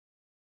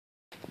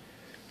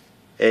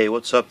Hey,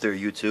 what's up there,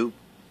 YouTube?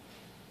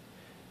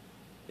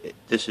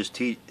 This is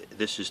T&JFan,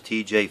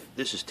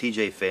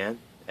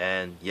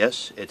 and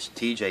yes, it's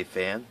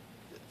T&JFan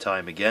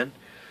time again.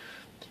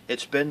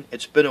 It's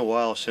been a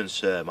while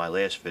since my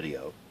last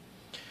video.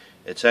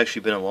 It's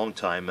actually been a long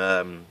time.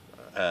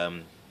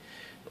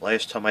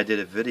 Last time I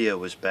did a video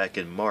was back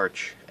in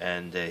March,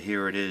 and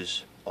here it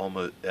is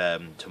almost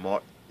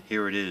tomorrow.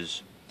 Here it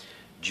is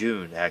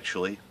June.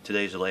 Actually,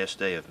 today's the last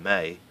day of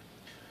May,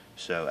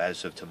 so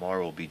as of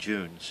tomorrow will be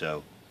June.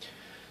 So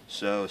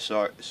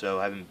sorry.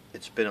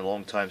 It's been a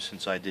long time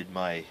since I did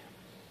my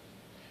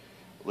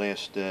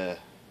last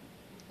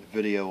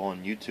video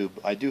on YouTube.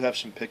 I do have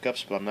some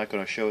pickups, but I'm not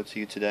going to show it to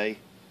you today.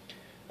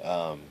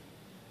 But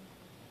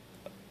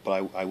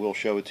I will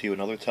show it to you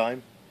another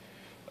time.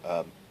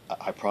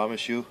 I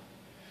promise you.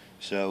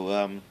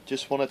 So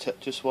just wanted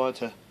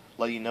to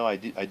let you know I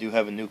do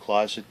have a new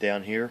closet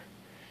down here.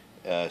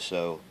 I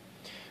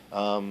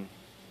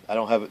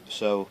don't have it.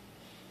 So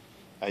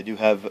I do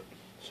have.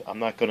 I'm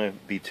not going to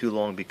be too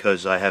long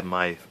because I have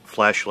my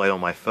flashlight on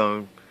my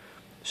phone.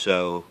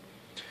 So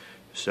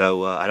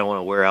I don't want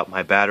to wear out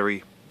my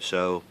battery.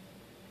 So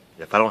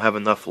if I don't have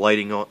enough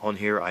lighting on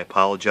here, I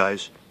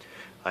apologize.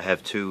 I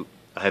have two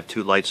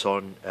lights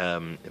on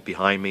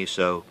behind me,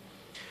 so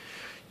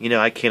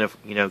I can't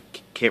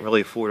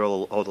really afford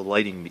all the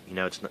lighting.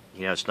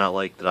 It's not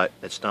like that.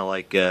 It's not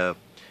like in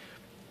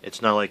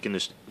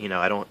this.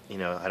 I don't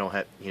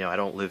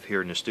live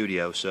here in the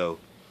studio, so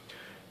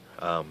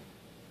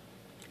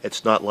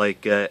it's not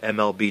like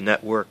MLB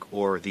Network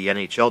or the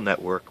NHL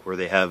Network where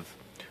they have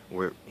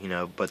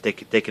but they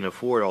can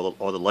afford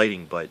all the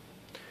lighting, but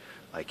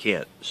I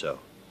can't. So,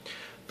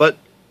 but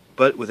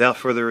without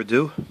further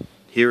ado,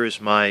 here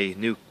is my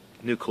new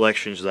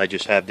collections that I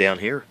just have down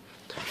here.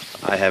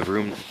 I have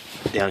room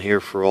down here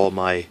for all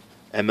my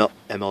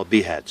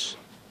MLB hats.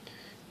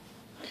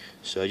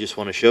 So I just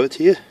want to show it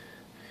to you.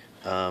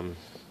 The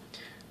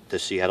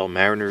Seattle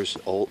Mariners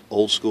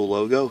old school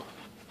logo,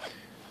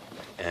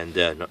 and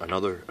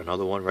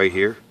another one right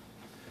here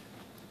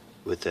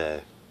with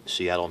the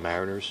Seattle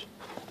Mariners,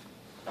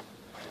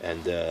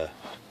 and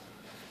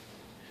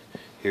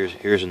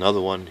here's another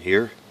one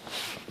here,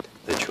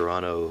 the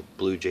Toronto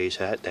Blue Jays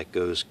hat that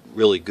goes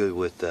really good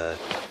with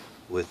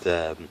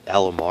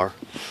Alomar,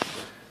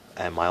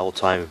 and my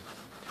all-time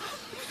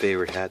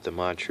favorite hat, the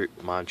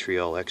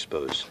Montreal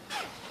Expos,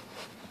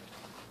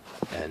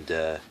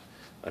 and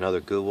another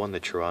good one, the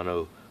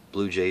Toronto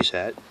Blue Jays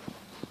hat,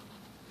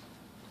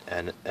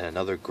 and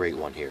another great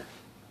one here.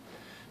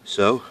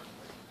 So,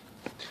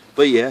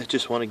 but yeah,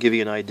 just want to give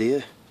you an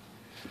idea.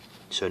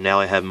 So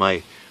now I have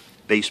my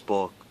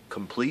baseball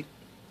complete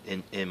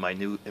in my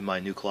new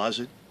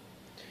closet,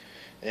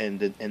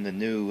 and in the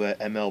new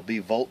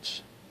MLB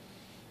Vaults.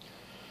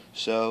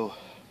 So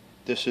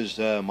this is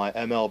my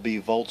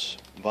MLB Vaults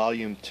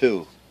Volume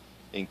 2,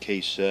 in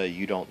case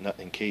you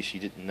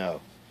didn't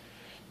know.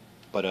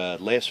 But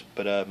I'm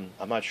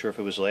not sure if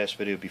it was the last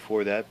video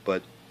before that,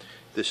 but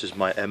this is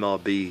my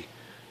MLB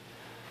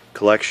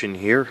collection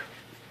here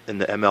in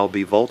the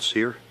MLB Vaults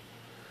here.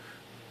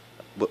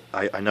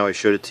 I know I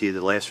showed it to you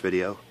the last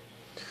video.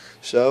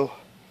 So,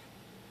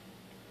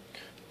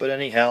 but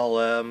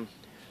anyhow,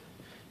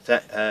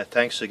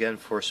 thanks again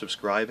for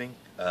subscribing.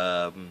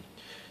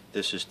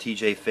 This is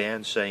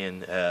T&JFan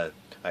saying,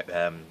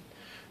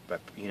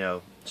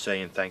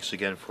 saying thanks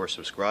again for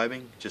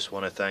subscribing. Just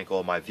want to thank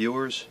all my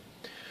viewers,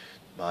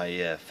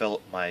 my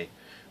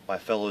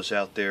fellows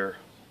out there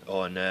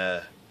on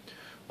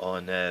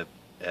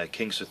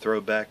Kings of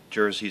Throwback,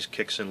 Jerseys,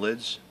 Kicks and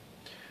Lids.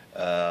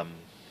 My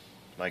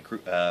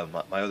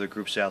other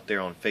groups out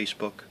there on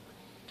Facebook.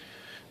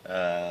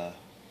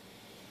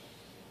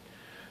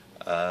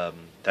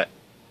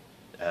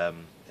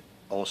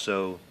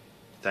 Also,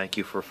 thank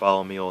you for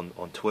following me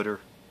on Twitter.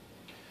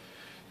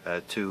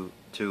 To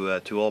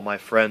all my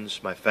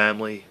friends, my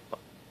family.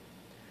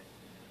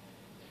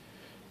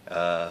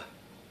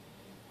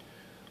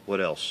 What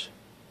else?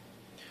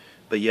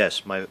 But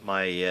yes, my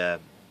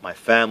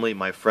family,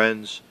 my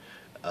friends,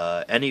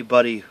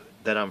 anybody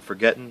that I'm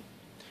forgetting,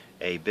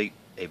 a very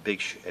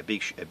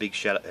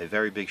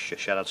big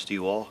shout outs to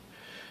you all.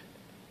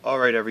 All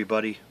right,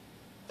 everybody,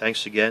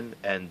 thanks again,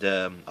 and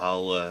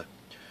I'll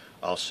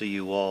see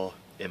you all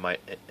in my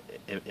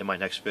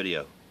next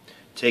video.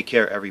 Take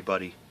care,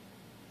 everybody.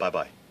 Bye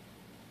bye.